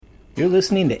You're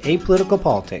listening to Apolitical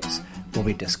Politics, where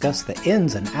we discuss the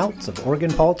ins and outs of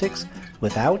Oregon politics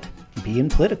without being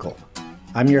political.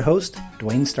 I'm your host,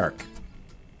 Dwayne Stark.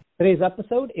 Today's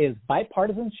episode is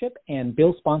Bipartisanship and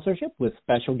Bill Sponsorship with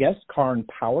special guest Karin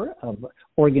of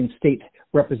Oregon State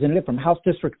Representative from House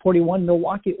District 41,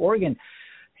 Milwaukee, Oregon.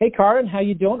 Hey, Karin, how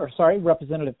you doing?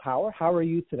 Representative Power, how are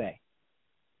you today?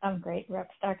 I'm great,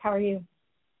 Rep Stark. How are you?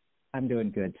 I'm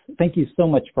doing good. Thank you so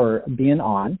much for being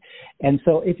on. And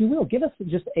so, if you will, give us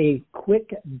just a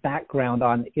quick background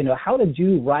on, how did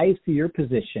you rise to your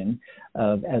position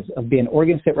of being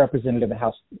Oregon State Representative at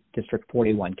House District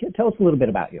 41? Tell us a little bit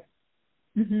about you.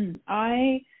 Mm-hmm.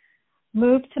 I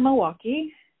moved to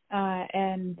Milwaukee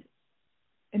and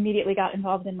immediately got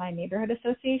involved in my neighborhood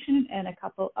association and a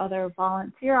couple other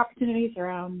volunteer opportunities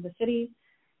around the city.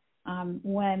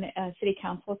 When a city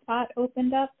council spot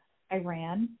opened up, I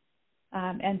ran.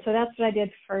 And so that's what I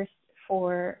did first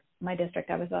for my district.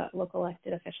 I was a local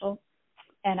elected official,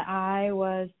 and I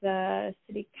was the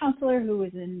city councilor who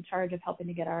was in charge of helping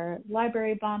to get our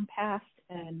library bond passed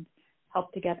and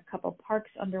helped to get a couple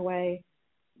parks underway,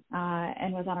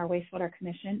 and was on our wastewater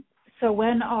commission. So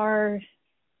when our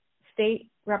state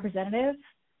representative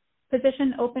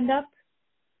position opened up,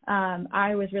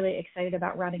 I was really excited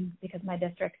about running because my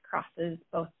district crosses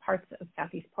both parts of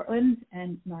Southeast Portland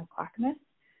and North Clackamas.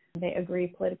 They agree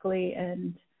politically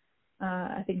and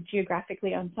I think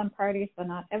geographically on some parties, but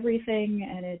not everything.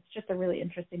 And it's just a really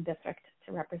interesting district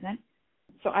to represent.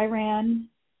 So I ran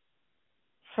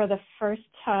for the first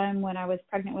time when I was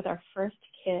pregnant with our first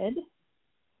kid.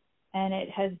 And it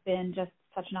has been just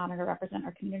such an honor to represent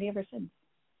our community ever since.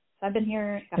 So I've been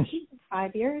here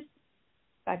 5 years.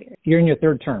 5 years. You're in your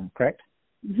third term, correct?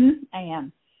 Mm-hmm, I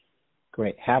am.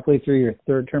 Great. Halfway through your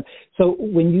third term. So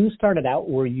when you started out,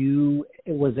 was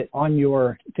it on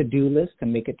your to-do list to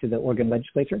make it to the Oregon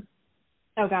legislature?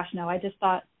 Oh, gosh, no. I just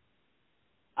thought,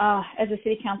 as a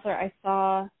city councilor, I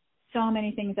saw so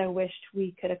many things I wished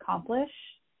we could accomplish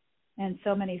and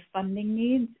so many funding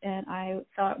needs. And I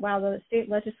thought, wow, the state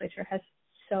legislature has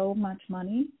so much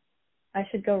money. I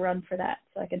should go run for that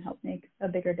so I can help make a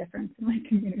bigger difference in my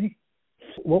community.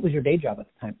 What was your day job at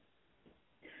the time?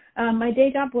 My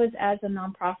day job was as a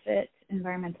nonprofit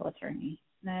environmental attorney.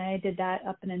 And I did that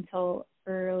up and until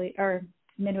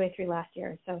midway through last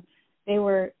year. So they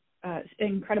were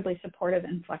incredibly supportive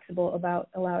and flexible about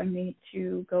allowing me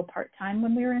to go part-time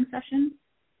when we were in session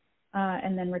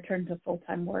and then return to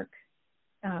full-time work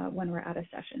when we're out of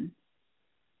session.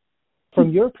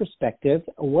 From your perspective,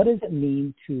 what does it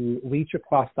mean to reach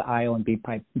across the aisle and be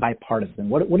bipartisan?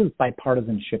 What does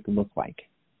bipartisanship look like?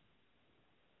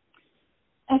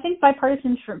 I think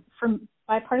bipartisanship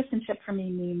for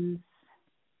me means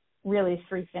really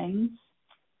three things,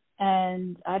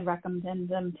 and I'd recommend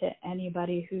them to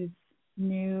anybody who's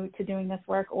new to doing this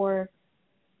work or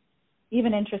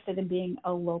even interested in being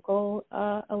a local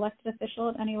elected official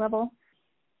at any level.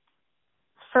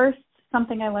 First,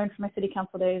 something I learned from my city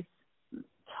council days: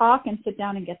 talk and sit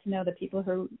down and get to know the people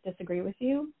who disagree with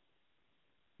you.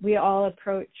 We all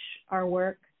approach our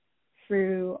work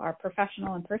through our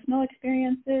professional and personal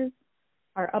experiences,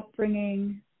 our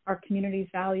upbringing, our community's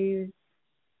values,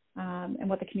 and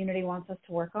what the community wants us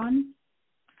to work on.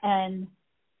 And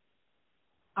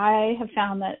I have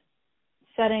found that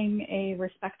setting a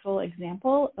respectful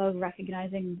example of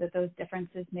recognizing that those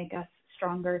differences make us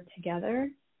stronger together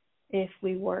if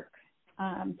we work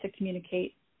to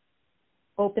communicate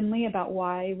openly about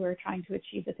why we're trying to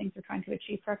achieve the things we're trying to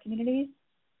achieve for our communities,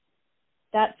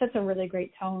 that sets a really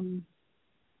great tone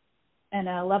and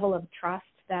a level of trust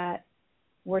that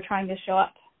we're trying to show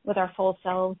up with our full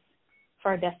selves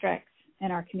for our districts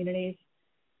and our communities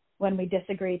when we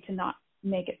disagree, to not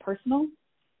make it personal.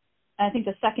 And I think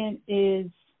the second is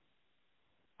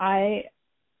I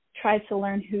tried to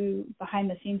learn who behind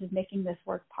the scenes is making this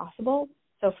work possible.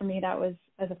 So for me, that was,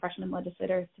 as a freshman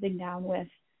legislator, sitting down with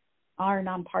our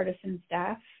nonpartisan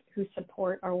staff who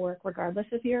support our work regardless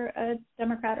if you're a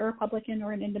Democrat or Republican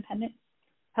or an independent,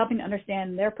 helping to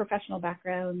understand their professional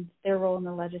backgrounds, their role in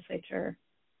the legislature,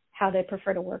 how they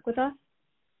prefer to work with us,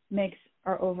 makes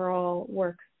our overall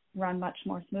work run much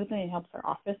more smoothly. It helps our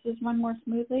offices run more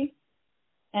smoothly.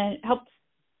 And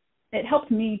it helped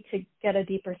me to get a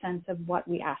deeper sense of what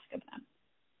we ask of them,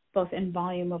 both in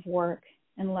volume of work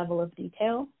and level of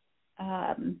detail,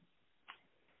 and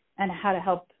how to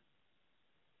help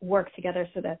work together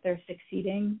so that they're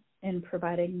succeeding in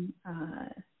providing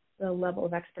the level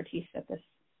of expertise that this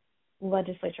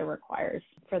legislature requires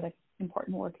for the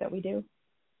important work that we do.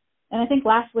 And I think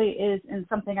lastly is, and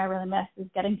something I really miss, is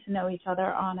getting to know each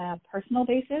other on a personal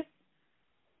basis.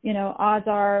 You know, odds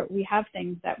are we have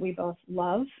things that we both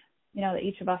love that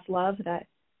each of us love, that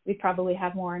we probably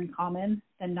have more in common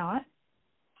than not.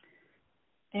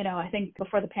 I think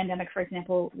before the pandemic, for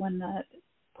example, when the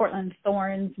Portland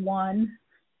Thorns won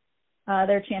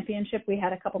their championship, we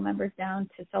had a couple members down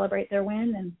to celebrate their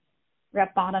win, and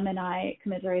Rep. Bonham and I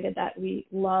commiserated that we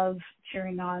love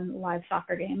cheering on live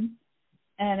soccer games.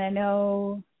 And I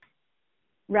know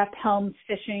Rep. Helm's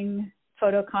fishing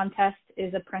photo contest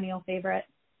is a perennial favorite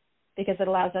because it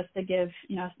allows us to give,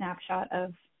 a snapshot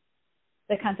of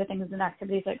the kinds of things and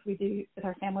activities that we do with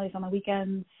our families on the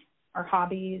weekends, our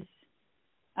hobbies.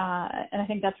 And I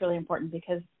think that's really important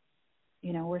because,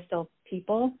 we're still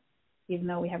people, even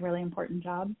though we have really important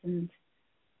jobs. And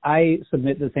I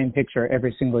submit the same picture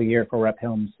every single year for Rep.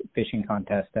 Helm's fishing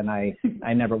contest, and I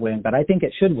never win, but I think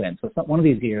it should win. So one of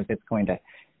these years it's going to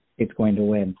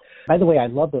win. By the way, I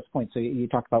love those points. So you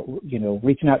talked about,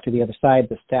 reaching out to the other side,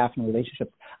 the staff and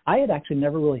relationships. I had actually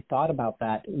never really thought about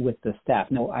that with the staff.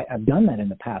 No, I've done that in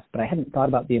the past, but I hadn't thought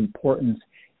about the importance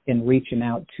in reaching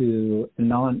out to the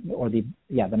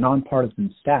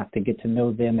nonpartisan staff to get to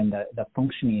know them and the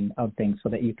functioning of things so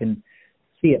that you can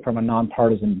see it from a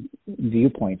nonpartisan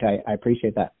viewpoint. I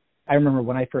appreciate that. I remember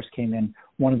when I first came in,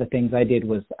 one of the things I did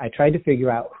was I tried to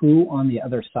figure out who on the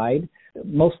other side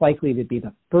most likely to be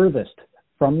the furthest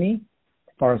from me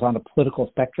as far as on the political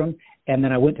spectrum, and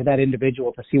then I went to that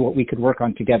individual to see what we could work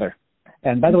on together.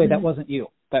 And by the way, that wasn't you.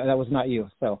 That was not you.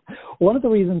 So one of the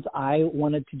reasons I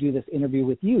wanted to do this interview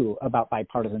with you about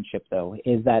bipartisanship, though,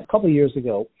 is that a couple of years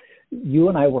ago, you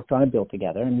and I worked on a bill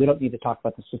together, and we don't need to talk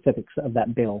about the specifics of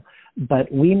that bill, but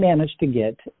we managed to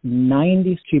get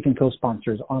 90 chief and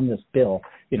co-sponsors on this bill,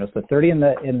 so 30 in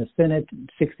the Senate,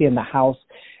 60 in the House,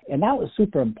 and that was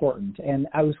super important. And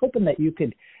I was hoping that you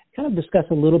could kind of discuss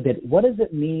a little bit, what does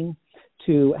it mean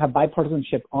to have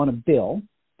bipartisanship on a bill,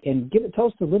 and tell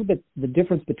us a little bit the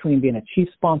difference between being a chief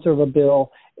sponsor of a bill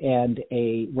and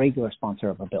a regular sponsor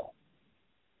of a bill.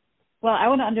 Well, I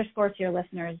want to underscore to your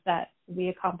listeners that we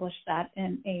accomplished that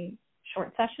in a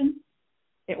short session.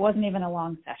 It wasn't even a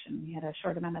long session. We had a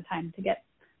short amount of time to get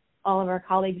all of our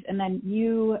colleagues, and then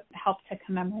you helped to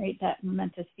commemorate that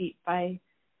momentous feat by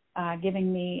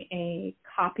giving me a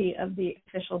copy of the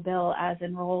official bill as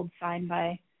enrolled, signed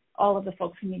by all of the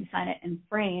folks who need to sign it, and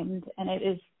framed, and it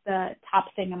is the top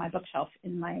thing on my bookshelf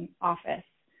in my office.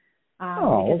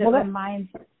 Because it reminds,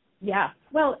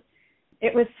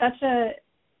 it was such a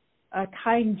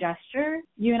kind gesture.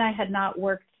 You and I had not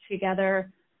worked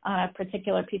together on a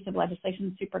particular piece of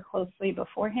legislation super closely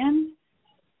beforehand.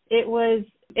 It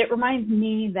reminds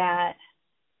me that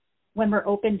when we're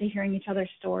open to hearing each other's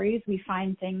stories, we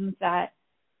find things that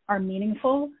are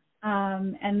meaningful.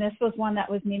 And this was one that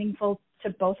was meaningful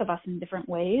to both of us in different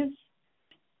ways.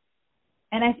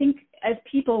 And I think as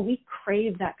people, we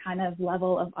crave that kind of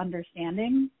level of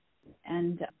understanding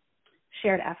and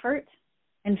shared effort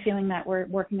and feeling that we're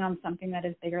working on something that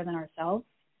is bigger than ourselves.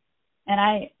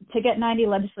 And to get 90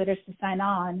 legislators to sign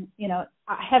on,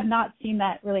 I have not seen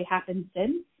that really happen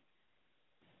since.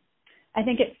 I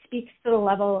think it speaks to the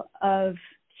level of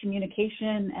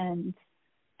communication and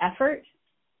effort.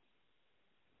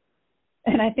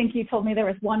 And I think you told me there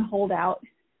was one holdout,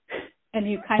 and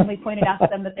you kindly pointed out to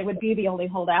them that they would be the only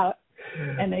holdout,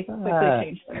 and they quickly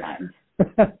changed their mind.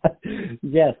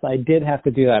 Yes, I did have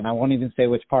to do that, and I won't even say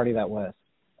which party that was.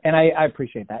 And I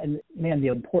appreciate that. And, man, the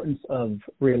importance of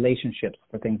relationships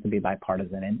for things to be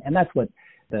bipartisan, and that's what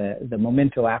the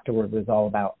memento afterward was all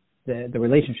about, the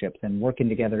relationships and working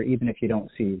together even if you don't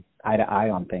see eye to eye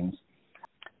on things.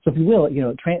 So if you will,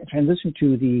 transition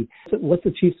to what's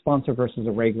the chief sponsor versus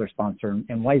a regular sponsor,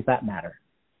 and why does that matter?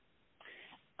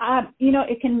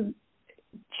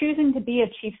 Choosing to be a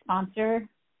chief sponsor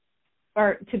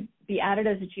or to be added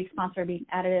as a chief sponsor, being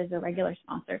added as a regular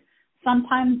sponsor,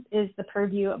 sometimes is the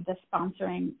purview of the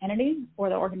sponsoring entity or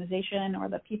the organization or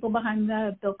the people behind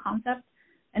the bill concept,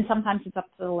 and sometimes it's up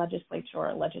to the legislature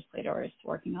or legislators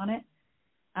working on it.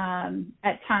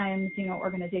 At times,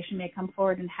 organization may come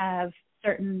forward and have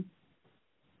certain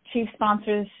chief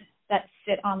sponsors that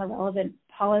sit on the relevant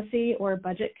policy or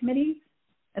budget committees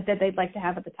that they'd like to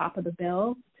have at the top of the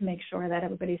bill to make sure that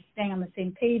everybody's staying on the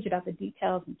same page about the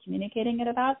details and communicating it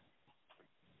about.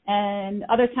 And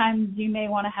other times you may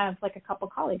want to have a couple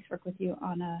colleagues work with you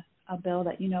on a bill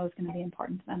that is going to be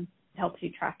important to them, to help you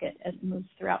track it as it moves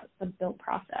throughout the bill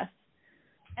process.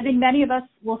 I think many of us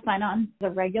will sign on as a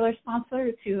regular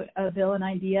sponsor to a bill and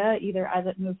idea, either as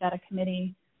it moves out of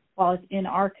committee while it's in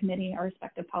our committee, our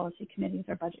respective policy committees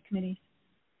or budget committees,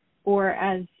 or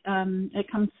as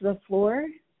it comes to the floor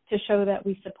to show that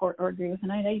we support or agree with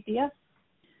an idea.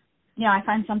 I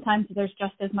find sometimes there's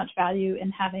just as much value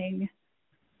in having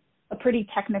a pretty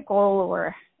technical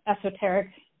or esoteric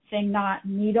thing not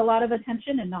need a lot of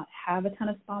attention and not have a ton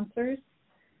of sponsors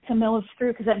to mill is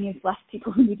through, because that means less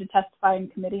people who need to testify in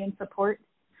committee and support.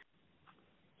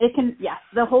 It can, yes,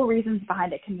 the whole reasons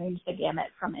behind it can range the gamut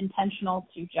from intentional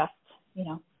to just,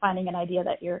 finding an idea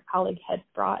that your colleague had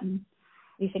brought and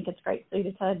you think it's great, so you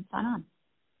decided to sign on.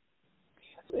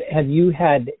 Have you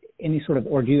had any sort of,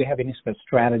 or do you have any sort of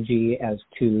strategy as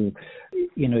to,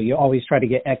 you always try to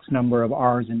get X number of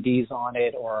R's and D's on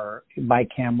it, or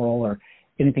bicameral, or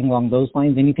anything along those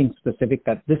lines? Anything specific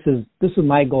that this is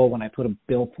my goal when I put a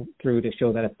bill through to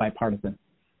show that it's bipartisan?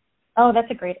 Oh,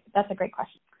 that's a great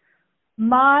question.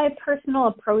 My personal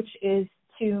approach is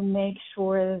to make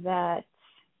sure that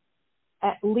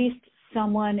at least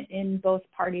someone in both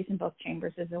parties in both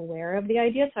chambers is aware of the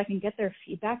idea, so I can get their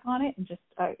feedback on it and just,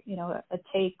 a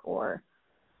take, or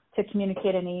to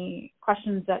communicate any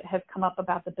questions that have come up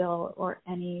about the bill or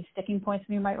any sticking points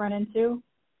we might run into.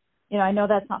 I know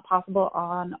that's not possible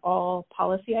on all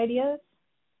policy ideas,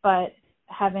 but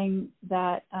having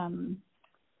that,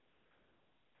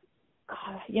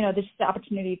 just the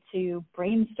opportunity to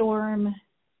brainstorm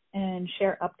and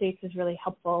share updates is really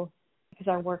helpful, because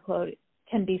our workload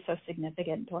can be so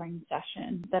significant during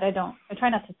session that I try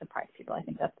not to surprise people. I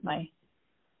think that's my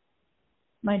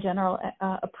general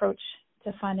approach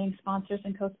to finding sponsors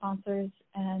and co-sponsors.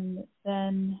 And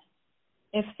then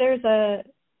if there's a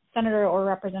senator or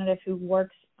representative who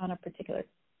works on a particular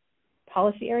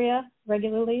policy area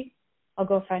regularly, I'll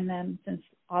go find them, since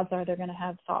odds are they're going to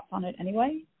have thoughts on it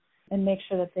anyway, and make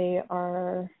sure that they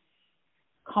are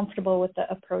comfortable with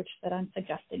the approach that I'm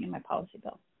suggesting in my policy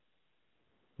bill.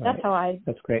 That's how I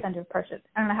tend to approach it.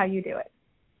 I don't know how you do it.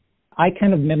 I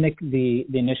kind of mimic the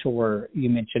initial where you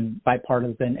mentioned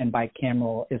bipartisan and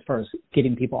bicameral as far as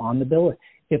getting people on the bill.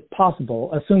 If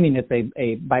possible, assuming it's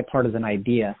a bipartisan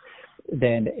idea,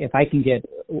 then if I can get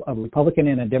a Republican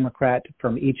and a Democrat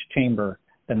from each chamber,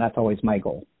 then that's always my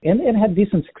goal. And had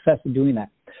decent success in doing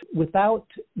that. Without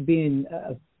being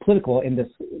political in this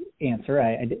answer,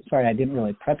 sorry, I didn't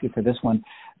really prep you for this one,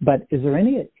 but is there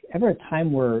ever a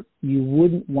time where you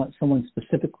wouldn't want someone to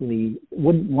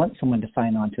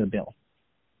sign on to a bill?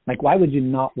 Like, why would you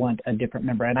not want a different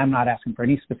member? And I'm not asking for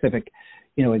any specific,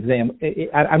 exam.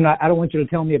 I don't want you to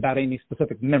tell me about any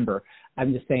specific member.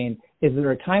 I'm just saying, is there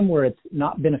a time where it's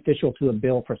not beneficial to a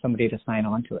bill for somebody to sign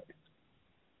on to it?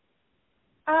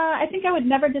 I think I would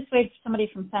never dissuade somebody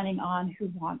from signing on who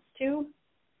wants to.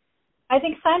 I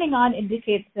think signing on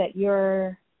indicates that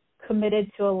you're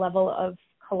committed to a level of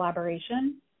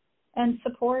collaboration and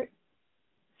support.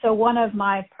 So one of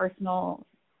my personal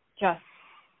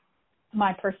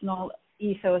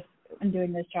ethos in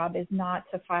doing this job is not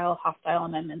to file hostile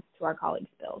amendments to our colleagues'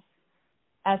 bills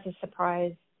as a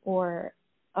surprise or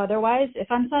otherwise. If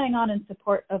I'm signing on in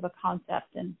support of a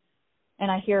concept and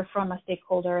I hear from a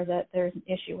stakeholder that there's an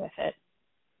issue with it,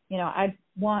 I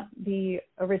want the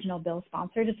original bill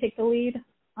sponsor to take the lead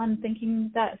on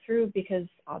thinking that through, because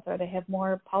odds are they have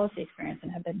more policy experience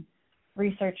and have been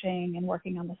researching and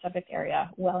working on the subject area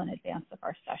well in advance of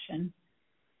our session.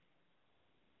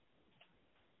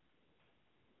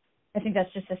 I think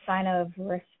that's just a sign of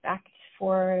respect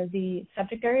for the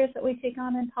subject areas that we take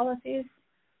on in policies.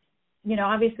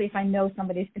 Obviously, if I know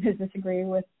somebody's going to disagree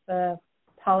with the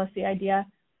policy idea,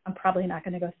 I'm probably not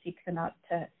going to go seek them out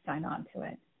to sign on to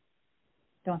it.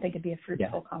 Don't think it'd be a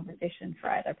fruitful conversation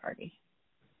for either party.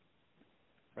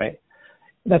 Right.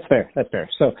 That's fair.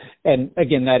 So, and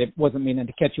again, that it wasn't meaning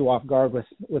to catch you off guard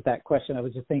with that question. I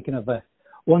was just thinking of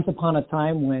once upon a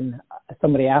time when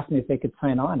somebody asked me if they could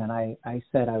sign on, and I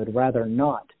said I would rather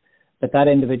not. But that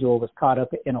individual was caught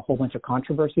up in a whole bunch of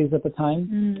controversies at the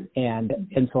time,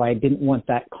 and so I didn't want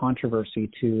that controversy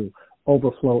to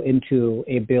overflow into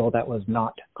a bill that was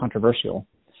not controversial.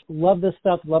 Love this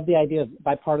stuff. Love the idea of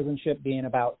bipartisanship being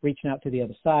about reaching out to the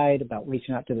other side, about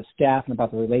reaching out to the staff, and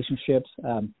about the relationships.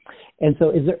 And so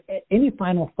is there any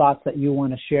final thoughts that you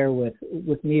want to share with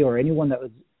me or anyone that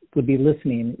would be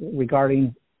listening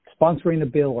regarding sponsoring a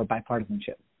bill or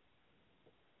bipartisanship?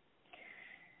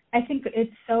 I think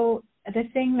the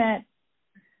thing that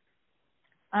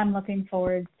I'm looking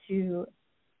forward to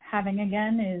having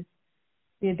again is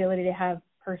the ability to have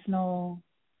personal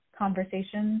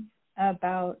conversations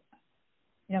about,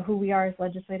 who we are as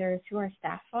legislators, who our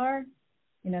staff are,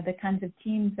 the kinds of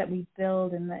teams that we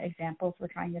build and the examples we're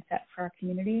trying to set for our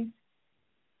communities.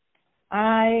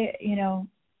 As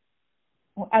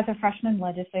a freshman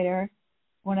legislator,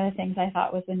 one of the things I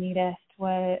thought was the neatest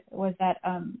was that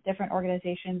different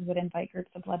organizations would invite groups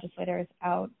of legislators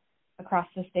out across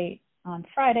the state on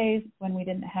Fridays when we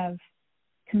didn't have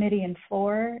committee and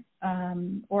floor,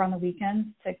 or on the weekends,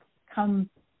 to come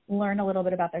learn a little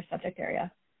bit about their subject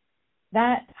area.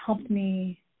 That helped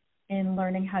me in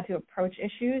learning how to approach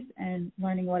issues and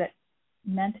learning what it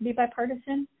meant to be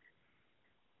bipartisan,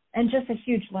 and just a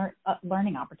huge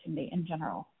learning opportunity in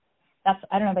general.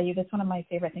 I don't know about you, that's one of my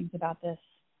favorite things about this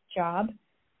job.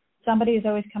 Somebody is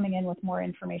always coming in with more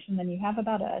information than you have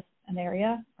about an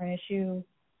area or an issue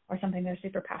or something they're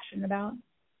super passionate about.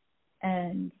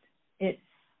 And it's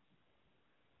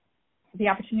the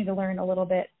opportunity to learn a little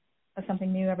bit of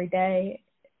something new every day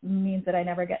means that I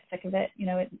never get sick of it.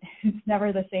 It's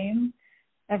never the same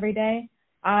every day.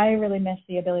 I really miss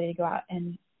the ability to go out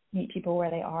and meet people where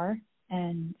they are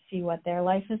and see what their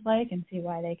life is like and see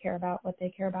why they care about what they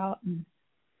care about and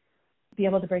be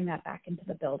able to bring that back into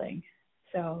the building.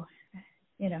 So,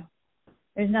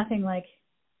 there's nothing like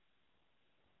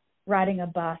riding a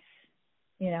bus,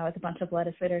 with a bunch of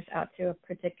legislators out to a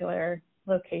particular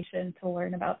location to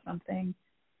learn about something.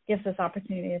 Gives us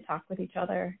opportunity to talk with each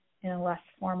other in a less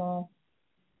formal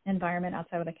environment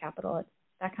outside of the Capitol. It's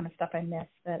that kind of stuff I miss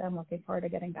that I'm looking forward to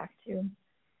getting back to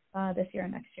this year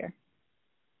and next year.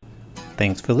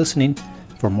 Thanks for listening.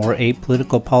 For more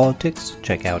Apolitical Politics,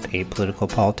 check out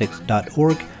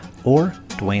apoliticalpolitics.org or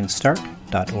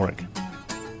DwayneStark.org.